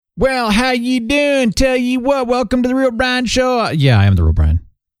Well, how you doing? Tell you what, welcome to The Real Brian Show. Yeah, I am The Real Brian.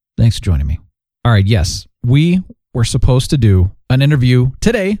 Thanks for joining me. All right, yes, we were supposed to do an interview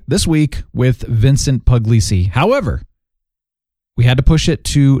today, this week, with Vincent Puglisi. However, we had to push it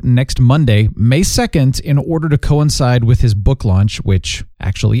to next Monday, May 2nd, in order to coincide with his book launch, which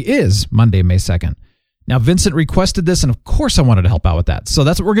actually is Monday, May 2nd. Now, Vincent requested this, and of course I wanted to help out with that. So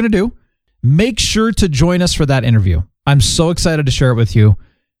that's what we're going to do. Make sure to join us for that interview. I'm so excited to share it with you.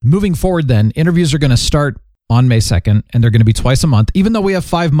 Moving forward then, interviews are going to start on May 2nd, and they're going to be twice a month. Even though we have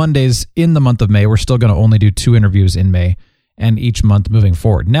 5 Mondays in the month of May, we're still going to only do 2 interviews in May and each month moving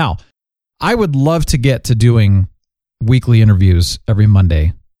forward. Now, I would love to get to doing weekly interviews every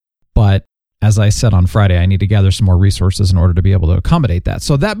Monday, but as I said on Friday, I need to gather some more resources in order to be able to accommodate that.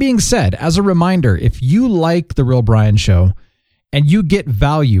 So that being said, as a reminder, if you like The Real Brian Show and you get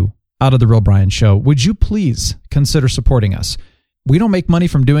value out of The Real Brian Show, would you please consider supporting us? We don't make money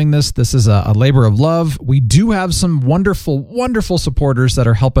from doing this. This is a labor of love. We do have some wonderful, wonderful supporters that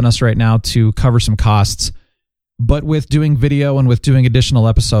are helping us right now to cover some costs. But with doing video and with doing additional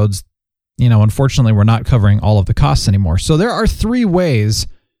episodes, unfortunately, we're not covering all of the costs anymore. So there are 3 ways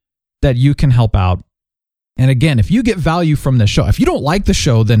that you can help out. And again, if you get value from this show, if you don't like the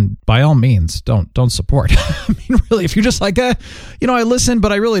show, then by all means, don't support. I mean, really, if you're just like, I listen,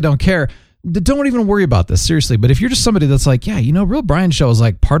 but I really don't care. Don't even worry about this, seriously. But if you're just somebody that's like, Real Brian Show is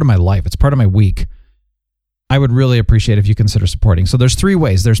like part of my life. It's part of my week. I would really appreciate if you consider supporting. So there's 3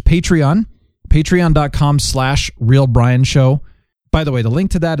 ways. There's Patreon, patreon.com/Real Brian Show. By the way, the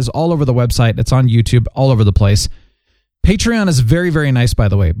link to that is all over the website. It's on YouTube, all over the place. Patreon is very, very nice, by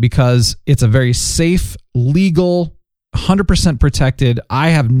the way, because it's a very safe, legal, 100% protected. I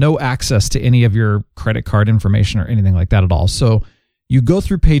have no access to any of your credit card information or anything like that at all. So you go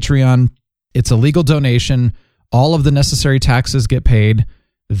through Patreon. It's a legal donation. All of the necessary taxes get paid.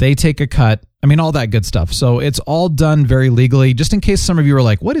 They take a cut. I mean, all that good stuff. So it's all done very legally. Just in case some of you are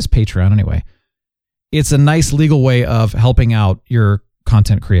like, what is Patreon anyway? It's a nice legal way of helping out your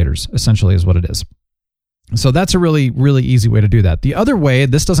content creators, essentially is what it is. So that's a really, really easy way to do that. The other way,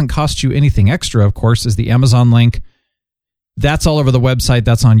 this doesn't cost you anything extra, of course, is the Amazon link. That's all over the website.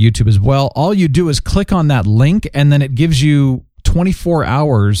 That's on YouTube as well. All you do is click on that link, and then it gives you 24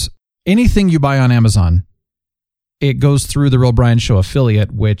 hours. Anything you buy on Amazon, it goes through the Real Brian Show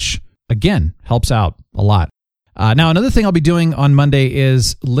affiliate, which, again, helps out a lot. Now, another thing I'll be doing on Monday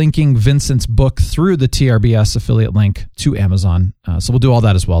is linking Vincent's book through the TRBS affiliate link to Amazon. So we'll do all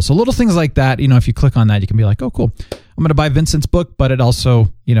that as well. So little things like that, if you click on that, you can be like, oh, cool. I'm going to buy Vincent's book, but it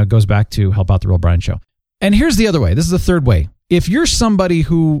also, goes back to help out the Real Brian Show. And here's the other way. This is the third way. If you're somebody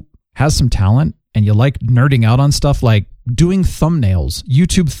who has some talent and you like nerding out on stuff like doing thumbnails,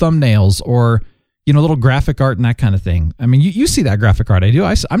 YouTube thumbnails, or, little graphic art and that kind of thing. I mean, you see that graphic art I do.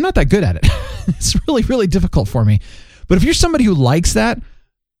 I'm not that good at it. It's really, really difficult for me. But if you're somebody who likes that,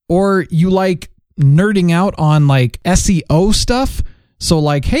 or you like nerding out on like SEO stuff, so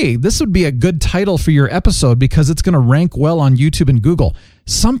like, hey, this would be a good title for your episode because it's going to rank well on YouTube and Google.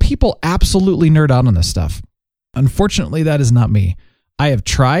 Some people absolutely nerd out on this stuff. Unfortunately, that is not me. I have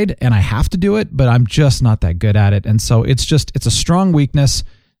tried and I have to do it, but I'm just not that good at it. And so it's a strong weakness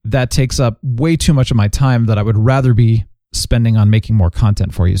that takes up way too much of my time that I would rather be spending on making more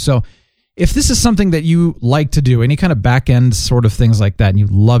content for you. So if this is something that you like to do, any kind of back end sort of things like that, and you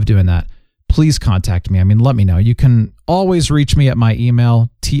love doing that, please contact me. I mean, let me know. You can always reach me at my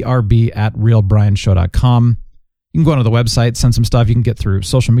email, trb@realbrianshow.com. You can go onto the website, send some stuff. You can get through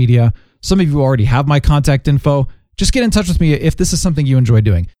social media. Some of you already have my contact info. Just get in touch with me if this is something you enjoy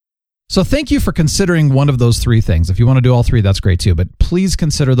doing. So thank you for considering one of those 3 things. If you want to do all 3, that's great too. But please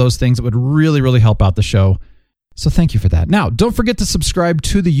consider those things. It would really, really help out the show. So thank you for that. Now, don't forget to subscribe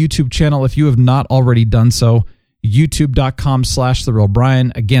to the YouTube channel if you have not already done so.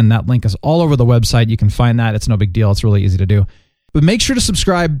 youtube.com/TheRealBrian. Again, that link is all over the website. You can find that. It's no big deal. It's really easy to do. But make sure to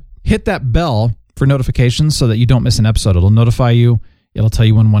subscribe. Hit that bell for notifications so that you don't miss an episode. It'll notify you. It'll tell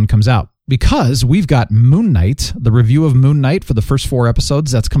you when one comes out. Because we've got Moon Knight, the review of Moon Knight for the first 4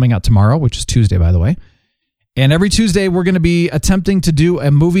 episodes. That's coming out tomorrow, which is Tuesday, by the way. And every Tuesday, we're going to be attempting to do a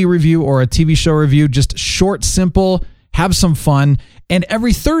movie review or a TV show review, just short, simple, have some fun. And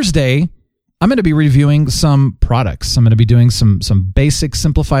every Thursday, I'm going to be reviewing some products. I'm going to be doing some basic,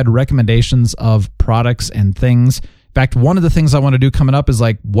 simplified recommendations of products and things. In fact, one of the things I want to do coming up is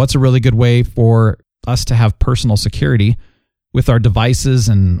like, what's a really good way for us to have personal security with our devices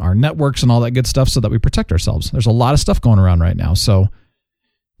and our networks and all that good stuff so that we protect ourselves. There's a lot of stuff going around right now, so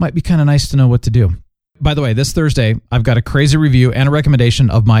might be kind of nice to know what to do. By the way, this Thursday, I've got a crazy review and a recommendation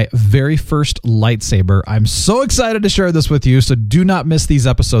of my very first lightsaber. I'm so excited to share this with you, so do not miss these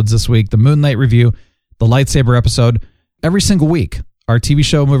episodes this week. The Moonlight review, the lightsaber episode, every single week. Our TV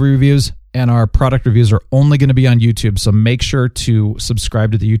show movie reviews and our product reviews are only going to be on YouTube, so make sure to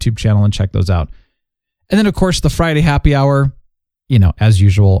subscribe to the YouTube channel and check those out. And then, of course, the Friday happy hour, as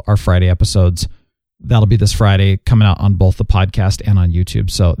usual, our Friday episodes. That'll be this Friday, coming out on both the podcast and on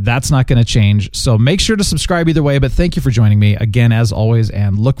YouTube. So that's not going to change. So make sure to subscribe either way. But thank you for joining me again, as always,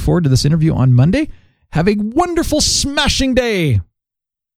 and look forward to this interview on Monday. Have a wonderful, smashing day.